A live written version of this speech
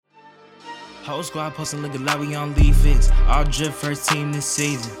Whole squad posting look like we on leave fix. All drip first team this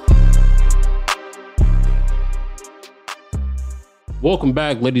season. Welcome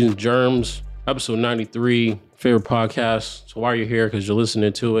back, ladies and germs. Episode 93, favorite podcast. So why are you here? Because you're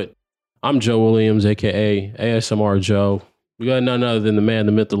listening to it. I'm Joe Williams, a.k.a. ASMR Joe. We got none other than the man,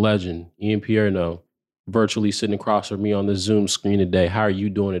 the myth, the legend, Ian Pierno, virtually sitting across from me on the Zoom screen today. How are you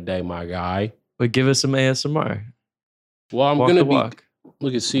doing today, my guy? But give us some ASMR. Well, I'm going to be...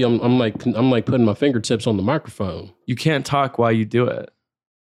 Look at, see, I'm like putting my fingertips on the microphone. You can't talk while you do it.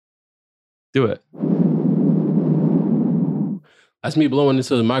 Do it. That's me blowing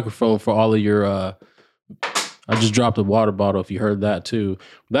into the microphone for all of your, I just dropped a water bottle if you heard that too.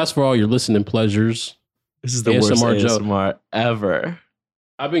 That's for all your listening pleasures. This is the worst ASMR ever.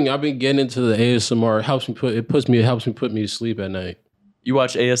 I've been getting into the ASMR. It helps me put me to sleep at night. You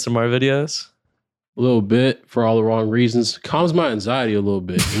watch ASMR videos? A little bit for all the wrong reasons. Calms my anxiety a little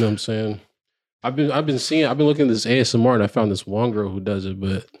bit. You know what I'm saying? I've been looking at this ASMR and I found this one girl who does it,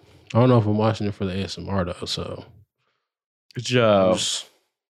 but I don't know if I'm watching it for the ASMR though. So, Joe,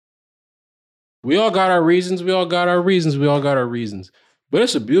 we all got our reasons. But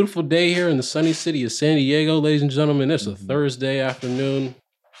it's a beautiful day here in the sunny city of San Diego, ladies and gentlemen. It's a Thursday afternoon.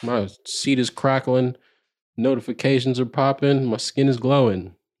 My seat is crackling. Notifications are popping. My skin is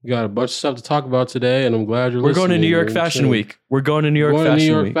glowing. We got a bunch of stuff to talk about today, and I'm glad you're listening. We're going to New York Fashion Week.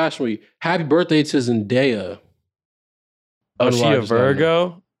 Fashion Week. Happy birthday to Zendaya. Oh, is she a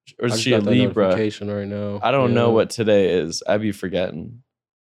Virgo? Or is she a Libra? Right now. I don't know what today is. I be forgetting.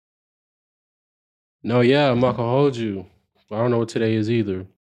 No, yeah, I'm not going to hold you. I don't know what today is either.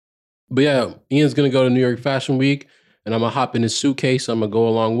 But yeah, Ian's going to go to New York Fashion Week, and I'm going to hop in his suitcase. I'm going to go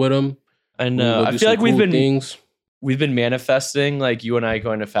along with him. I know. I feel like we've been manifesting like you and I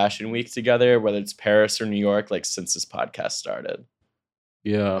going to Fashion Week together, whether it's Paris or New York, like since this podcast started.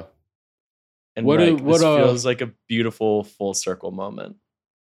 Yeah. And this feels like a beautiful full circle moment.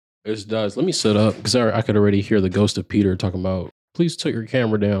 It does. Let me sit up because I could already hear the ghost of Peter talking about, please take your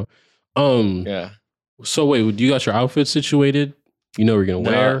camera down. Yeah. So wait, do you got your outfit situated? You know what you're going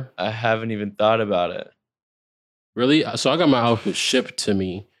to wear? I haven't even thought about it. Really? So I got my outfit shipped to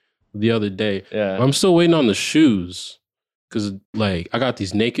me the other day. Yeah. I'm still waiting on the shoes. Cause like I got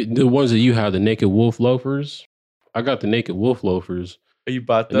these the ones that you have, the naked wolf loafers. I got the naked wolf loafers. Oh, you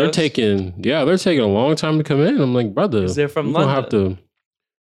bought those? They're taking a long time to come in. I'm like, brother, they're from London. Have to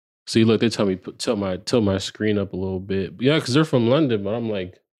see. Look, they tell me tilt my screen up a little bit. Yeah, because they're from London. But I'm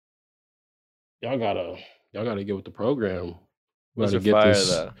like, y'all gotta get with the program. Those are fire,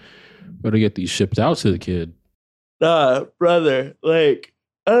 though. Better get these shipped out to the kid. Nah, brother, like.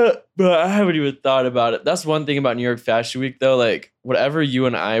 But I haven't even thought about it. That's one thing about New York Fashion Week, though. Like, whatever you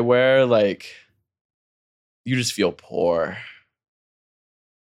and I wear, like, you just feel poor.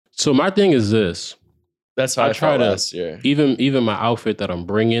 So my thing is this. That's how I felt last year. Even my outfit that I'm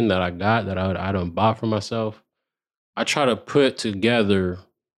bringing, that I got, that I done bought for myself, I try to put together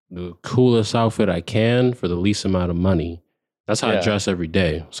the coolest outfit I can for the least amount of money. That's how I dress every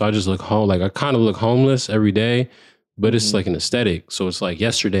day. So I just look home, like I kind of look homeless every day. But it's like an aesthetic. So it's like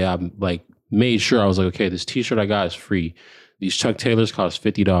yesterday I like made sure I was like, okay, this t-shirt I got is free. These Chuck Taylors cost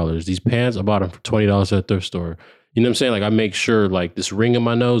 $50. These pants, I bought them for $20 at a thrift store. You know what I'm saying? Like I make sure like this ring in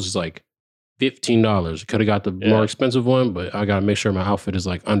my nose is like $15. Could have got the more expensive one, but I gotta make sure my outfit is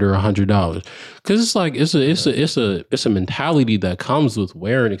like under $100. Cause it's like it's a mentality that comes with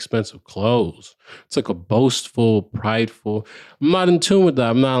wearing expensive clothes. It's like a boastful, prideful. I'm not in tune with that.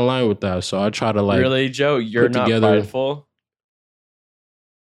 I'm not in line with that. So I try to like really, Joe, you're not prideful.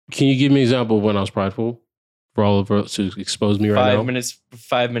 Can you give me an example of when I was prideful? For all of us to expose me right now.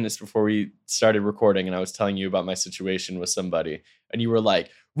 5 minutes before we started recording, and I was telling you about my situation with somebody, and you were like,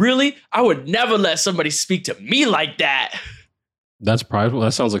 really? I would never let somebody speak to me like that. That's prideful.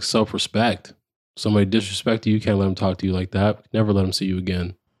 That sounds like self-respect. Somebody disrespect you can't let them talk to you like that. Never let them see you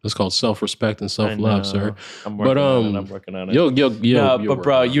again. That's called self-respect and self-love, sir. I'm working on it. Yo, but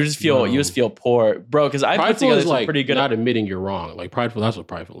bro, you just feel poor, bro. Because I put together some pretty good. Not admitting you're wrong, like prideful. That's what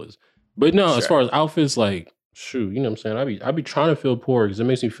prideful is. But no, as far as outfits, like shoot, you know what I'm saying. I be trying to feel poor because it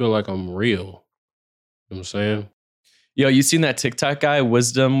makes me feel like I'm real. You know what I'm saying. Yo, you seen that TikTok guy,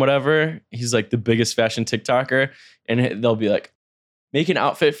 Wisdom, whatever? He's like the biggest fashion TikToker, and they'll be like, make an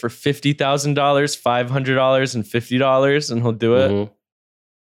outfit for $50,000, $500, and $50, and he'll do it. Mm-hmm.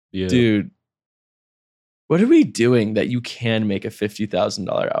 Yeah, dude, what are we doing that you can make a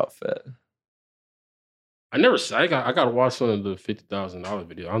 $50,000 outfit? I got to watch some of the $50,000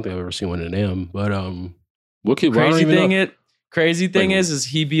 video. I don't think I've ever seen one of them, but Crazy thing is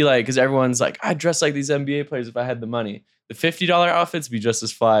he be like, because everyone's like, I dress like these NBA players if I had the money. The $50 outfits be just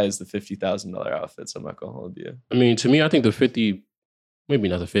as fly as the $50,000 outfits. I'm not gonna hold you. I mean, to me, I think the 50, maybe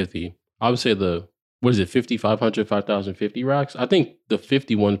not the 50. I would say what is it, 50, 500, 5,000, 50 racks? I think the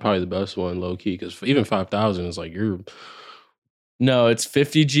 50 one probably the best one, low key, because even 5,000 is like No, it's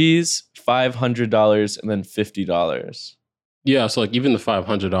 50 G's, $500, and then $50. Yeah, so like even the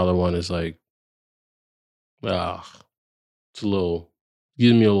 $500 one is like, it's a little,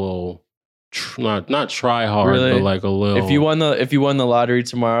 give me a little, not try hard, Really? but like a little. If you won the lottery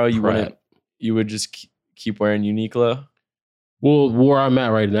tomorrow, you would just keep wearing Uniqlo. Well, where I'm at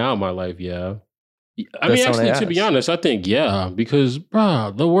right now in my life, yeah. I mean, actually, to be honest, I think because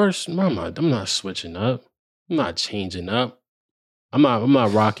bro, the worst. I'm not switching up. I'm not changing up. I'm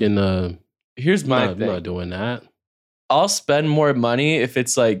not rocking. Here's my thing. I'm not doing that. I'll spend more money if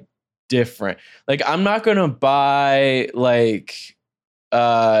it's like different. Like I'm not gonna buy like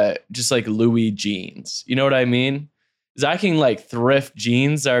just like Louis jeans. You know what I mean? Because I can like thrift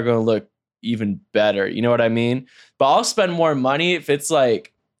jeans that are gonna look even better. You know what I mean? But I'll spend more money if it's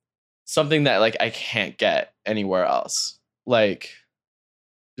like something that like I can't get anywhere else. Like,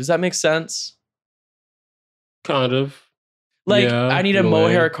 does that make sense? Kind of. Like, yeah, I need a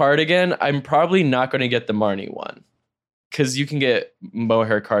mohair cardigan. I'm probably not going to get the Marnie one because you can get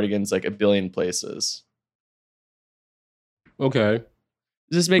mohair cardigans like a billion places. Okay.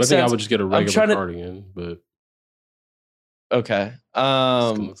 Does this make sense? I think I would just get a regular cardigan, but okay. It's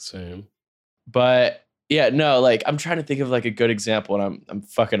gonna look the same. But yeah, no, like I'm trying to think of like a good example, and I'm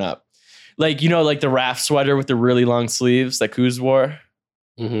fucking up. Like, you know, like the raft sweater with the really long sleeves that Kuz wore.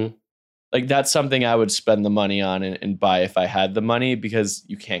 Mm-hmm. Like that's something I would spend the money on and buy if I had the money because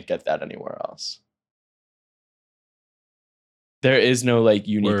you can't get that anywhere else. There is no like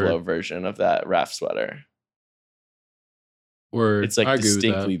Uniqlo version of that raft sweater. It's like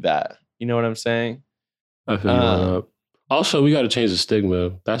distinctly that. You know what I'm saying? I feel you up. Also, we got to change the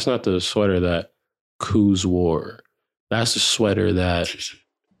stigma. That's not the sweater that Kuz wore. That's the sweater that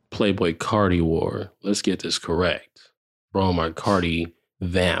Playboy Cardi wore. Let's get this correct. For all my Cardi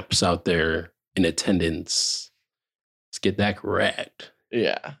vamps out there in attendance. Let's get that correct.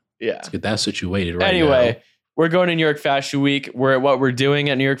 Yeah. Let's get that situated right now. Anyway, we're going to New York Fashion Week. What we're doing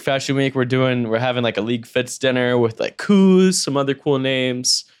at New York Fashion Week, we're having like a League Fits dinner with like Kuz, some other cool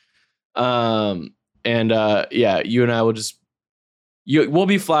names. You and I will we'll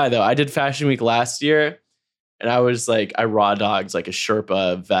be fly though. I did Fashion Week last year and I raw dogged like a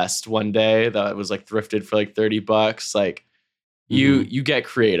Sherpa vest one day that was like thrifted for like $30. Like you get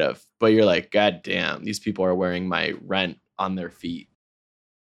creative, but you're like, God damn, these people are wearing my rent on their feet.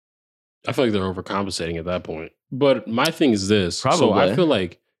 I feel like they're overcompensating at that point. But my thing is this. Probably. So I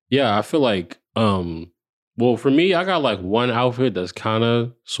feel like, well, for me, I got like one outfit that's kind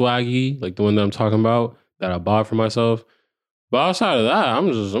of swaggy, like the one that I'm talking about that I bought for myself. But outside of that,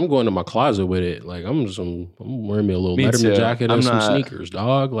 I'm going to my closet with it. Like I'm wearing me a little Letterman jacket and some sneakers,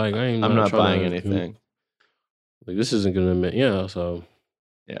 dog. Like I'm not buying anything. Like this isn't gonna, so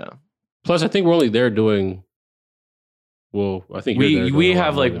yeah. Plus, I think we're only there doing. Well, I think we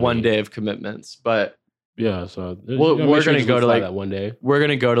have like one day of commitments, but yeah. So we're gonna go to like that one day. We're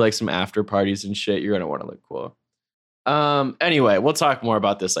gonna go to like some after parties and shit. You're gonna want to look cool. Anyway, we'll talk more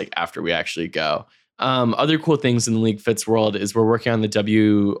about this like after we actually go. Other cool things in the League Fits world is we're working on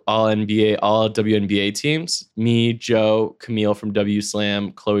the all WNBA teams. Me, Joe, Camille from W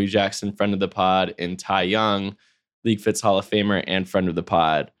Slam, Chloe Jackson, friend of the pod, and Ty Young, League Fits Hall of Famer and friend of the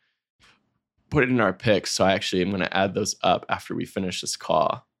pod. Put it in our picks, so I actually am going to add those up after we finish this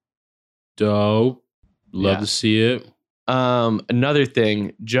call. Dope. Love to see it. Another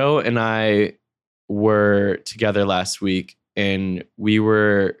thing, Joe and I were together last week, and we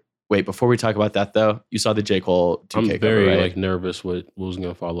were. Wait, before we talk about that though, you saw the J. Cole 2K I'm very cover, right? nervous what was going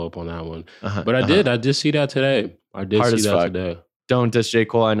to follow up on that one, but I did see that today. I did see that today. Don't diss J.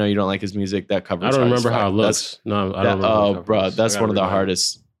 Cole. I know you don't like his music. That cover. I don't remember how it looks. I don't remember. Oh, bro, that's one of the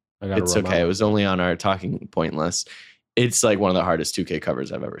hardest. It's okay. It was only on our talking point list. It's like one of the hardest 2K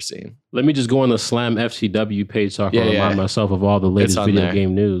covers I've ever seen. Let me just go on the Slam FCW page so I can remind myself of all the latest video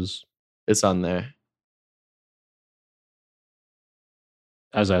game news. It's on there.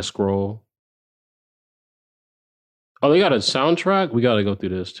 As I scroll. Oh, they got a soundtrack? We got to go through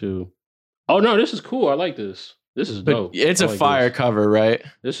this too. Oh, no, this is cool. I like this. This is dope. It's a fire cover, right?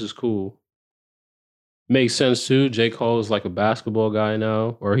 This is cool. Makes sense too. J. Cole is like a basketball guy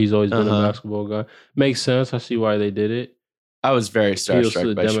now, or he's always been a basketball guy. Makes sense. I see why they did it. I was very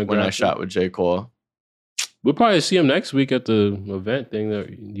starstruck when I shot with J. Cole. We'll probably see him next week at the event thing that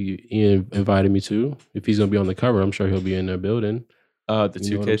Ian invited me to. If he's going to be on the cover, I'm sure he'll be in their building. The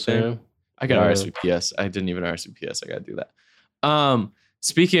 2K thing? I got RSVPs. I didn't even RSVPs. I got to do that.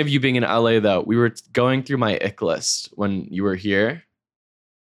 Speaking of you being in LA, though, we were going through my Ick List when you were here.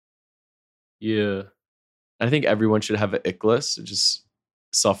 Yeah. I think everyone should have an Ick List. It's just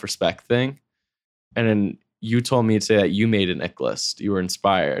a self-respect thing. And then you told me today that you made an Ick List. You were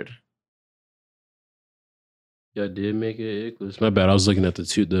inspired. Yeah, I did make an Ick List. My bad. I was looking at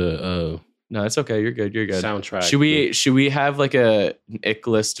No, it's okay. You're good. You're good. soundtrack. Should we have like an Ick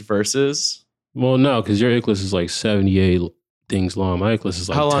List versus? Well, no, because your Ick List is like 78 things long. My Ick List is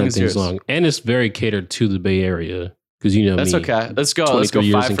like How long 10 is things yours? long. And it's very catered to the Bay Area. Because you know That's me. okay. Let's go. 23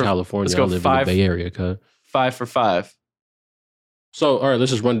 years in for, California. let's go I live five- in the Bay Area. Okay. 5 for 5. So, all right,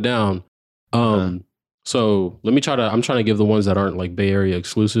 let's just run down. So I'm trying to give the ones that aren't like Bay Area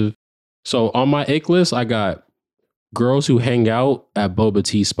exclusive. So on my Ick List, I got girls who hang out at boba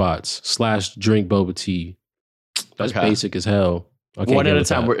tea spots / drink boba tea. That's Okay. basic as hell. One at a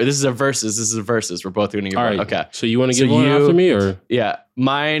time. This is a versus. We're both going to give All one. right. Okay. So you want to So give one you- after me or? Yeah.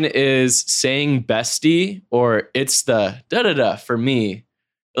 Mine is saying bestie or it's the da-da-da for me.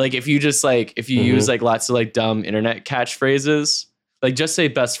 Like if you just like, if you use like lots of like dumb internet catchphrases, like just say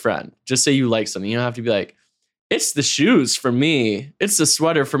best friend. Just say you like something. You don't have to be like, it's the shoes for me. It's the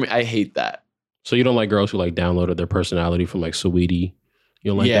sweater for me. I hate that. So you don't like girls who like downloaded their personality from like Saweetie?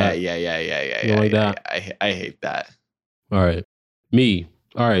 You don't like that? Yeah. You don't like that? I hate that. All right. Me.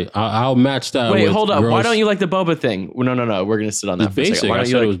 All right. I'll match that. Wait, with hold up. girls. Why don't you like the boba thing? No. We're going to sit on that It's for a second. basic. Why I don't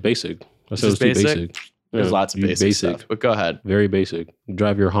said you it like, was basic. I said it was Is too this basic. there's Yeah, lots of use basic stuff, but go ahead. Very basic.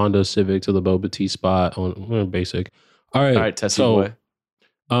 Drive your Honda Civic to the boba tea spot on basic. All right. Tessie boy.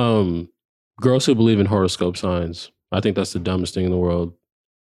 Girls who believe in horoscope signs. I think that's the dumbest thing in the world.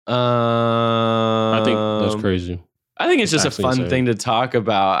 I think that's crazy. I think it's just a actually fun insane. thing to talk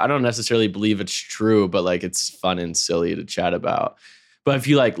about. I don't necessarily believe it's true, but like it's fun and silly to chat about. But if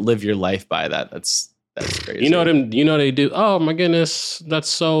you like live your life by that, that's crazy. You know them. You know they do. Oh my goodness, that's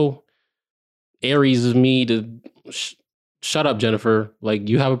so Aries of me to shut up, Jennifer. Like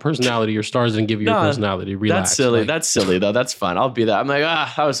you have a personality. Your stars didn't give you your No, personality. Relax. That's silly. Like, That's silly though. That's fun. I'll be that. I'm like,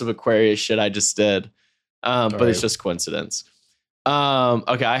 that was some Aquarius shit I just did. But right. it's just coincidence.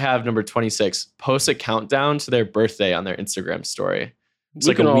 Okay, I have number 26. Post a countdown to their birthday on their Instagram story. It's we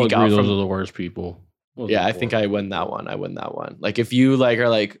like can a all week agree out those from. are the worst people. Those are Yeah, the I think worst. I win that one. Like if you like are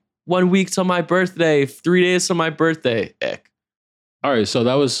like 1 week till my birthday, 3 days till my birthday, ick. All right, so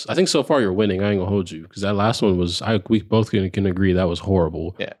that was. I think so far you're winning. I ain't gonna hold you because that last one was. We both can agree that was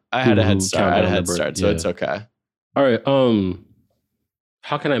horrible. Yeah, I had a People head who start. count I had a down head their start, birth- so yeah. it's okay. All right.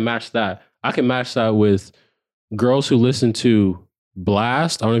 How can I match that? I can match that with girls who listen to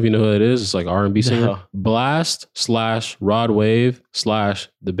Blast. I don't know if you know who that is. It's like R&B singer. No. Blast / Rod Wave /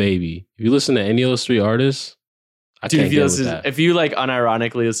 The Baby. If you listen to any of those three artists, I Dude, can't if you get with listen, that. if you like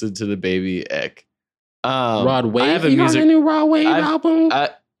unironically listen to the baby, ick. Rod Wave. I have a You got music. a new Rod Wave I've- album. I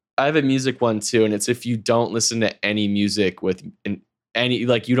have a music one too, and it's if you don't listen to any music with any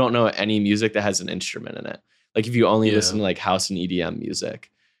like you don't know any music that has an instrument in it. Like if you only Yeah. listen to like house and EDM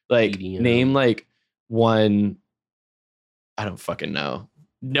music, like EDM. name like one. I don't fucking know.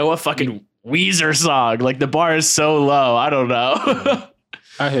 Know a fucking Weezer song. Like the bar is so low. I don't know.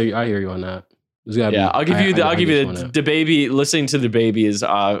 I hear you on that. There's gotta Yeah, be, I'll give you the. I'll give you one the. out. The baby. Listening to the baby is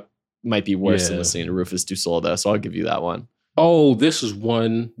might be worse than Yeah. listening to Rufus Du Sol though. So I'll give you that one. Oh, this is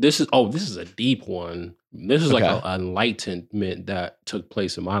one. This is a deep one. This is like Okay. an enlightenment that took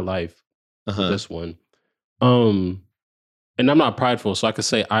place in my life. Uh-huh. This one. And I'm not prideful, so I could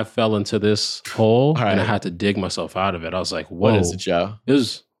say I fell into this hole All and I right. had to dig myself out of it. I was like, What whoa. is it, Joe? It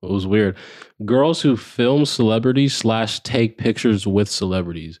was weird. Girls who film celebrities / take pictures with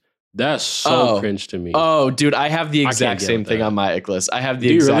celebrities. That's so Oh. cringe to me. Oh, dude, I have the can't exact get same with thing that. on my Ick List. I have the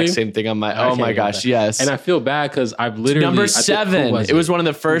Do you exact really? same thing on my. I Oh can't my get with gosh, that. yes. And I feel bad because I've literally Number I think- who 7. It was one of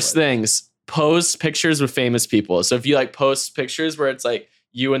the first was it? things. Post pictures with famous people. So if you like post pictures where it's like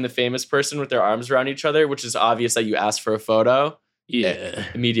you and the famous person with their arms around each other, which is obvious that you asked for a photo. Yeah.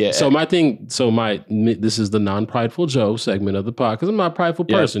 Immediate. So my thing, this is the non-prideful Joe segment of the pod because I'm not a prideful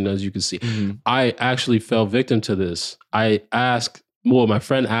Yeah. person, as you can see. Mhm. I actually fell victim to this. My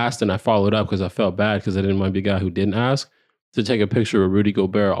friend asked and I followed up because I felt bad because I didn't want to be a guy who didn't ask to take a picture of Rudy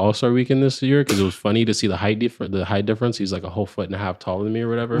Gobert All-Star Weekend this year because it was funny to see the height difference. He's like a whole foot and a half taller than me or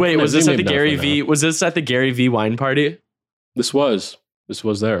whatever. Wait, was this at the Maybe not a Gary foot and a half. V? Was this at the Gary V wine party? This was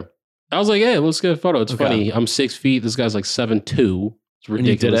there. I was like, hey, let's get a photo. It's Okay. funny. I'm 6 feet. This guy's like 7'2". It's you did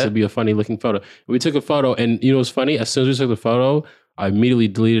ridiculous. it? It'd be a funny looking photo. We took a photo, and you know what's funny? As soon as we took the photo, I immediately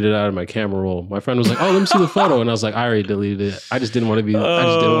deleted it out of my camera roll. My friend was like, "Oh, let me see the photo," and I was like, "I already deleted it. I just didn't want to be. I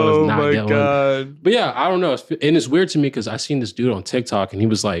just didn't want to not get one." God. But yeah, I don't know. And it's weird to me because I seen this dude on TikTok, and he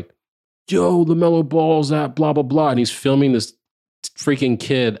was like, yo, LaMelo Ball's at blah, blah, blah. And he's filming this freaking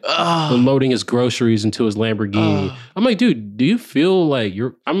kid unloading his groceries into his Lamborghini. I'm like, dude, do you feel like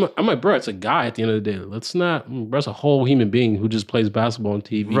I'm like, bro, it's a guy at the end of the day. Let's not, bro's a whole human being who just plays basketball on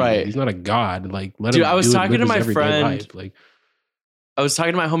TV. Right. Like, he's not a god. Like, let Dude, him I was do talking live to his my everyday friend. life. Like, I was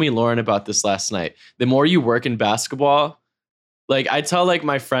talking to my homie Lauren about this last night. The more you work in basketball, like I tell like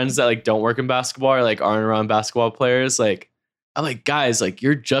my friends that like don't work in basketball or like aren't around basketball players, like I'm like, guys, like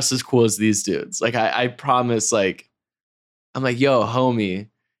you're just as cool as these dudes. Like I promise, like I'm like, yo, homie,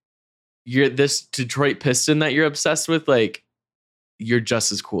 you're this Detroit Piston that you're obsessed with, like you're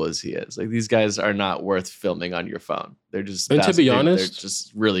just as cool as he is. Like these guys are not worth filming on your phone. They're just, and to be honest, they're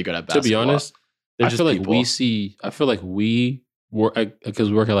just really good at basketball. To be honest, I feel like we work, because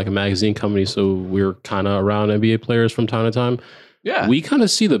we work at like a magazine company, so we're kind of around NBA players from time to time. Yeah, we kind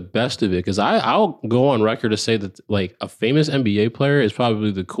of see the best of it, because I'll go on record to say that like a famous NBA player is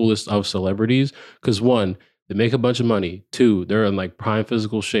probably the coolest of celebrities, because one, they make a bunch of money. Two, they're in like prime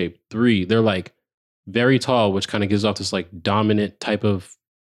physical shape. Three, they're like very tall, which kind of gives off this like dominant type of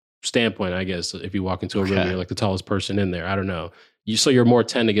standpoint, I guess. If you walk into a room, you're like the tallest person in there. I don't know. So you're more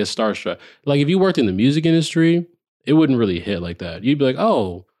tend to get starstruck. Like if you worked in the music industry, it wouldn't really hit like that. You'd be like,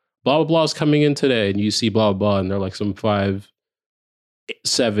 oh, blah, blah, blah is coming in today. And you see blah, blah, and they're like some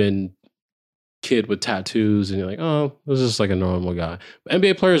 5'7" kid with tattoos. And you're like, oh, this is just like a normal guy. But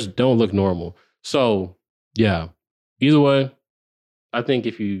NBA players don't look normal. So yeah, either way, I think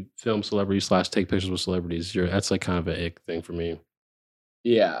if you film celebrities / take pictures with celebrities, that's like kind of an ick thing for me.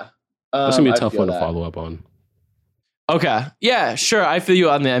 Yeah. That's going to be a tough one to follow up on. Okay. Yeah, sure. I feel you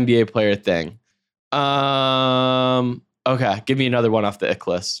on the NBA player thing. Okay. Give me another one off the Ick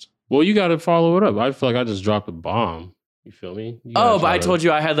list. Well, you got to follow it up. I feel like I just dropped a bomb. You feel me? But I told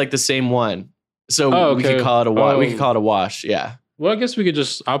you I had like the same one. So we could call it a wash. We could call it a wash. Yeah. Well, I guess we could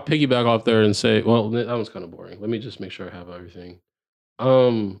I'll piggyback off there and say, well, that was kind of boring. Let me just make sure I have everything.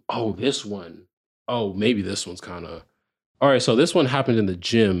 This one. Oh, maybe this one's kind of. All right, so this one happened in the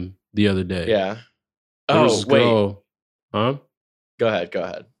gym the other day. Yeah. Wait. Huh? Go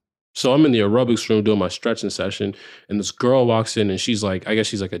ahead. So I'm in the aerobics room doing my stretching session, and this girl walks in, and she's like, I guess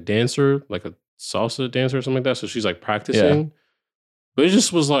she's like a dancer, like a salsa dancer or something like that. So she's like practicing. Yeah. But it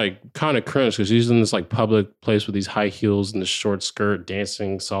just was like kind of cringe, because she's in this like public place with these high heels and this short skirt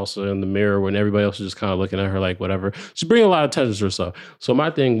dancing salsa in the mirror when everybody else is just kind of looking at her like whatever. She's bringing a lot of attention to herself. So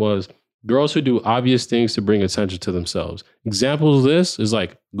my thing was, girls who do obvious things to bring attention to themselves. Examples of this is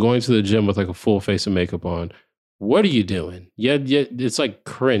like going to the gym with like a full face of makeup on. What are you doing? Yeah, it's like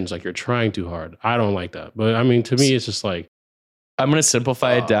cringe, like you're trying too hard. I don't like that. But I mean, to me, it's just like. I'm going to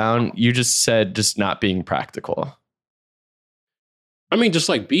simplify it down. You just said just not being practical. I mean, just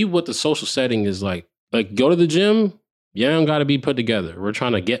like be what the social setting is like. Like go to the gym. You don't got to be put together. We're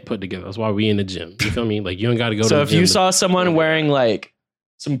trying to get put together. That's why we in the gym. You feel me? Like you don't got to go to the gym. So if you saw someone wearing like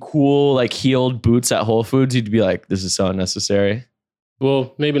some cool like heeled boots at Whole Foods, you'd be like, this is so unnecessary.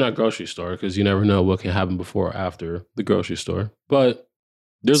 Well, maybe not grocery store, because you never know what can happen before or after the grocery store. But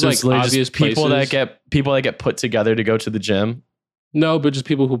there's like obvious people places. that get put together to go to the gym. No, but just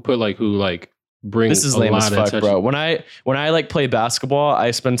people who bring. This is lame as fuck, bro. When I like play basketball, I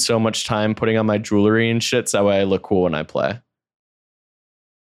spend so much time putting on my jewelry and shit, so that way I look cool when I play.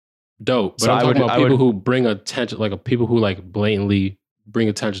 Dope. But so I'm talking about people who bring attention, like people who like blatantly bring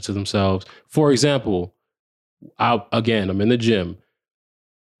attention to themselves. For example, I'm in the gym.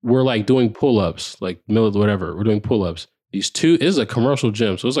 We're like doing pull-ups, like whatever. We're doing pull-ups. This is a commercial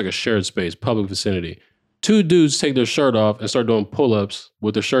gym, so it's like a shared space, public vicinity. 2 dudes take their shirt off and start doing pull-ups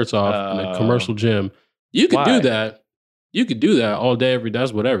with their shirts off in a commercial gym. You could do that. You could do that all day, every day.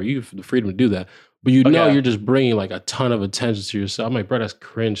 That's whatever. You have the freedom to do that. But know you're just bringing like a ton of attention to yourself. I'm like, bro, that's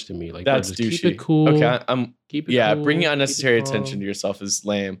cringe to me. Like, that's bro, just douchey. Keep it cool. Okay, keep it cool. Bringing unnecessary attention to yourself is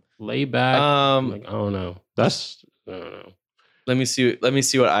lame. Lay back. Like, I don't know. I don't know. Let me see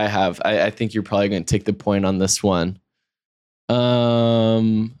what I have. I think you're probably going to take the point on this one.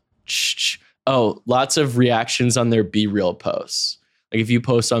 Lots of reactions on their Be Real posts. Like if you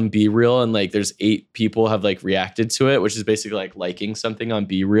post on Be Real and like there's 8 people have like reacted to it, which is basically like liking something on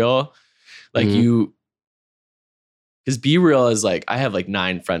Be Real. Like because Be Real is like, I have like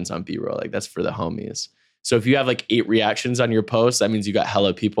 9 friends on Be Real. Like that's for the homies. So if you have like 8 reactions on your post, that means you got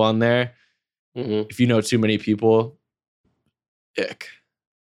hella people on there. Mm-hmm. If you know too many people, ick.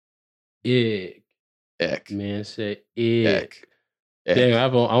 Man, say ick. Dang, I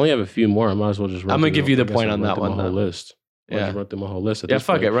only have a few more. I might as well just run. I'm going to give you the point on that one. My whole list. Yeah. Run through my whole list.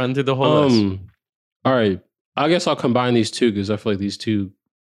 Fuck it. Run through the whole list. All right. I guess I'll combine these two because I feel like these two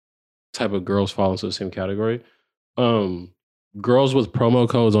type of girls fall into the same category. girls with promo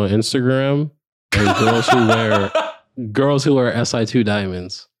codes on Instagram and girls who wear SI2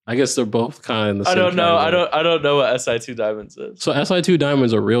 diamonds. I guess they're both kind of in the same I don't know. category. I don't know what SI2 diamonds is. So SI2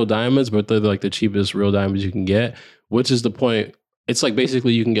 diamonds are real diamonds, but they're like the cheapest real diamonds you can get, which is the point. It's like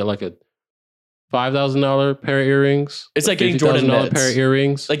basically you can get like a $5,000 pair of earrings. It's like getting Jordan mids. Pair of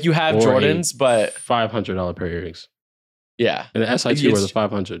earrings. Like you have Jordans, but $500 pair of earrings. Yeah. And the SI2 are the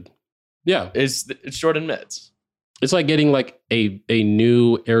 500. Yeah. It's Jordan mids. It's like getting like a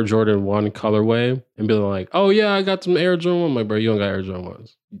new Air Jordan 1 colorway and being like, oh yeah, I got some Air Jordan 1. I'm like, bro, you don't got Air Jordan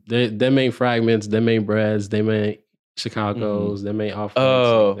 1s. Them ain't fragments, them ain't breads, them ain't Chicago's, them ain't off.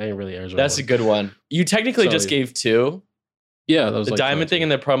 Oh, they ain't really Air Jordan. That's 1s. A good one. You technically just gave 2. Yeah, that was the like diamond thing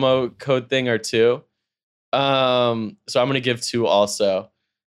and the promo code thing are 2. So I'm gonna give 2 also.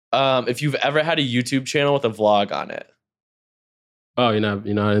 If you've ever had a YouTube channel with a vlog on it. Oh, you're not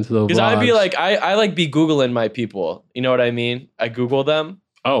into those. Because I'd be like, I like be Googling my people. You know what I mean? I Google them.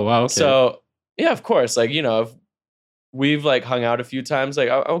 Oh wow. Okay. So yeah, of course. Like, if we've like hung out a few times, like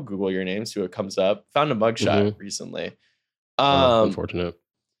I'll Google your name, see what comes up. Found a mugshot recently. Unfortunate.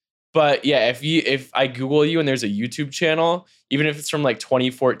 But yeah, if I Google you and there's a YouTube channel, even if it's from like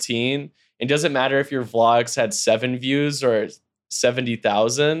 2014, it doesn't matter if your vlogs had 7 views or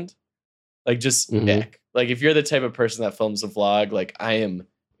 70,000. Like just ick. Like if you're the type of person that films a vlog, like I am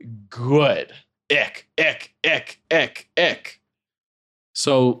good. Ick.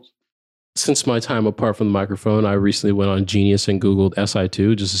 So since my time apart from the microphone, I recently went on Genius and Googled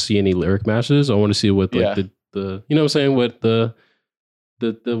SI2 just to see any lyric matches. I want to see what like the you know what I'm saying, what the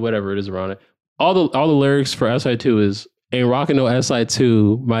whatever it is around it. All the lyrics for SI2 is ain't rocking no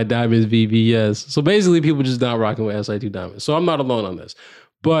SI2, my diamonds VVS. So basically people just not rocking with SI2 diamonds. So I'm not alone on this.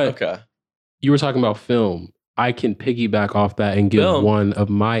 But you were talking about film. I can piggyback off that and give one of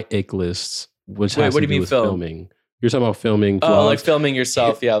my ick lists, which has to do with filming. You're talking about filming vlogs. Oh, like filming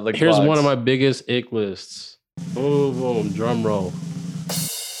yourself. Yeah. Like here's vlogs. One of my biggest ick lists. Boom, drum roll.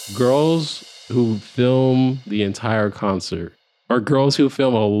 Girls who film the entire concert, or girls who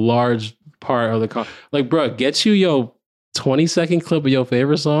film a large part of the concert. Like, bro, get you your 20-second clip of your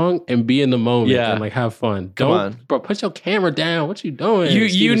favorite song and be in the moment and like have fun. Come on. Bro, put your camera down. What you doing?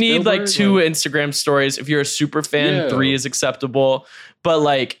 You need like 2 Instagram stories. If you're a super fan, 3 is acceptable. But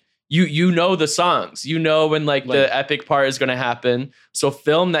like you know the songs. You know when like the epic part is gonna happen. So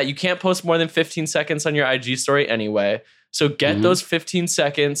film that. You can't post more than 15 seconds on your IG story anyway. So get those 15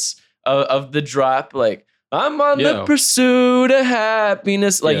 seconds of the drop. Like, I'm on the pursuit of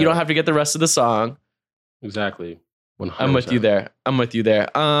happiness. Like you don't have to get the rest of the song. Exactly. 100%. I'm with you there.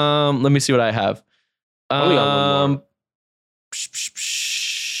 Let me see what I have.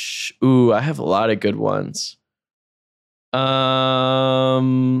 Ooh, I have a lot of good ones.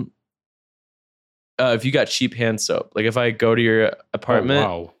 If you got cheap hand soap, like if I go to your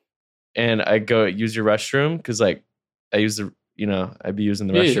apartment and I go use your restroom, because like I use I'd be using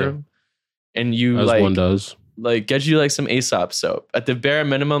the restroom, and you as like one does. Like get you like some Aesop soap at the bare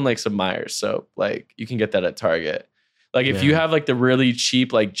minimum, like some Myers soap. Like you can get that at Target. Like if you have like the really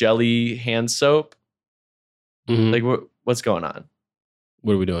cheap like jelly hand soap, like what's going on?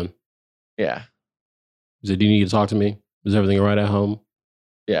 What are we doing? Yeah. Do you need to talk to me? Is everything all right at home?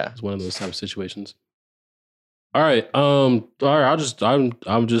 Yeah. It's one of those type of situations. All right. I'll just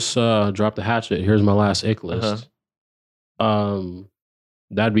drop the hatchet. Here's my last ick list.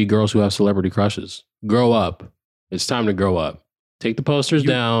 That'd be girls who have celebrity crushes. Grow up. It's time to grow up. Take the posters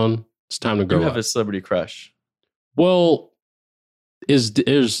down. It's time to grow up. You have a celebrity crush. Well, and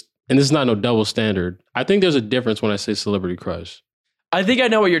this is not no double standard. I think there's a difference when I say celebrity crush. I think I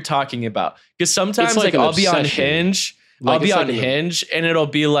know what you're talking about. Because sometimes like I'll be on Hinge. I'll be on Hinge and it'll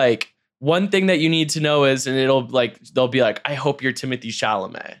be like, one thing that you need to know is, and they'll be like, I hope you're Timothée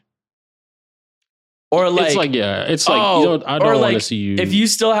Chalamet. Or like, it's like, it's like, I don't want to see you. If you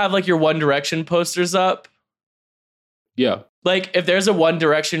still have like your One Direction posters up. Yeah. Like if there's a One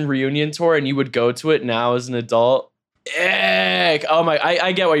Direction reunion tour and you would go to it now as an adult. Oh my,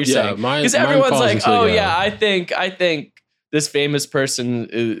 I get what you're saying. Because everyone's like, I think this famous person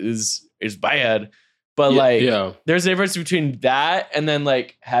is bad. But there's a difference between that and then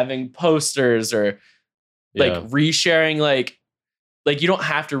like having posters or like resharing like you don't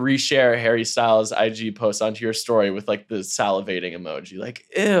have to reshare Harry Styles' IG post onto your story with like the salivating emoji. Like,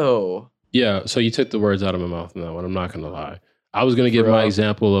 ew. Yeah, so you took the words out of my mouth on that one. I'm not going to lie. I was going to give my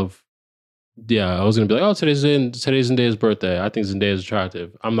example of, I was going to be like, oh, today's Zendaya's birthday. I think Zendaya is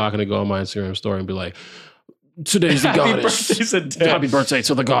attractive. I'm not going to go on my Instagram story and be like, today's the Happy goddess. birthday's a dick. Happy birthday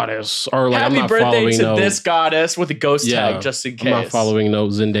to the goddess. Or like, Happy I'm not birthday following to no, this goddess with a ghost tag, just in case. I'm not following no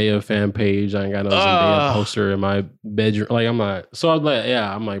Zendaya fan page. I ain't got no Zendaya poster in my bedroom. Like, I'm not. So I'm like,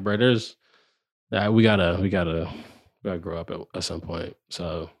 I'm like, bro, there's that. We gotta grow up at some point.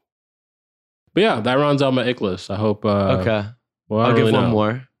 So, but yeah, that rounds out my Ick list. I hope. Okay. Well, I'll give really one know.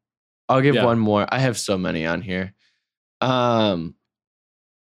 more. I'll give one more. I have so many on here.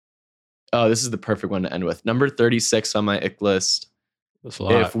 Oh, this is the perfect one to end with. Number 36 on my Ick list. That's a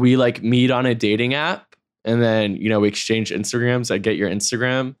lot. If we like meet on a dating app and then, you know, we exchange Instagrams, I get your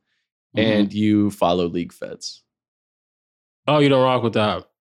Instagram and you follow League Fits. Oh, you don't rock with that.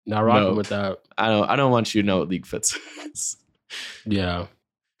 Not rocking with that. I don't want you to know what League Fits is. Yeah.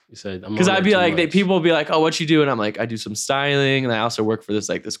 You said, because I'd be like, people will be like, oh, what you do? And I'm like, I do some styling and I also work for this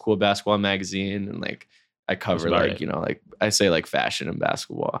cool basketball magazine and like I cover you know, like I say like fashion and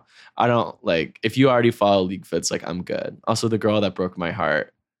basketball. I don't like, if you already follow League Fits, like I'm good. Also, the girl that broke my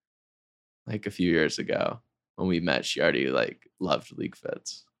heart like a few years ago when we met, she already like loved League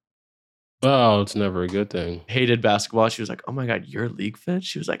Fits. Oh, it's never a good thing. Hated basketball. She was like, oh my God, you're League Fits?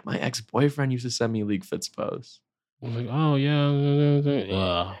 She was like, my ex-boyfriend used to send me League Fits posts. I was like, oh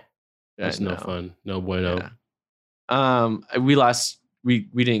yeah. That's no fun. No bueno. Yeah.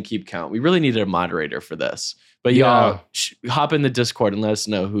 We didn't keep count. We really needed a moderator for this. But y'all hop in the Discord and let us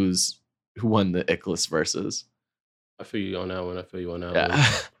know who won the Ick List versus. I feel you on that one.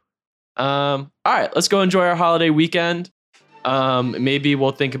 All right, let's go enjoy our holiday weekend. Maybe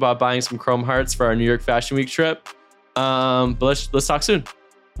we'll think about buying some Chrome Hearts for our New York Fashion Week trip. But let's talk soon.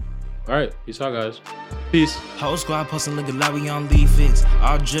 All right, peace out, guys. Peace. Whole squad posting looking like we on League Fits.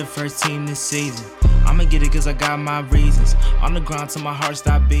 All drip first team this season. I'ma get it cause I got my reasons. On the ground till my heart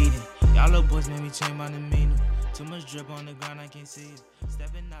stop beating. Y'all little boys made me change my demeanor. Too much drip on the ground, I can't see it.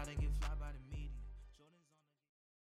 Stepping out and get fly by the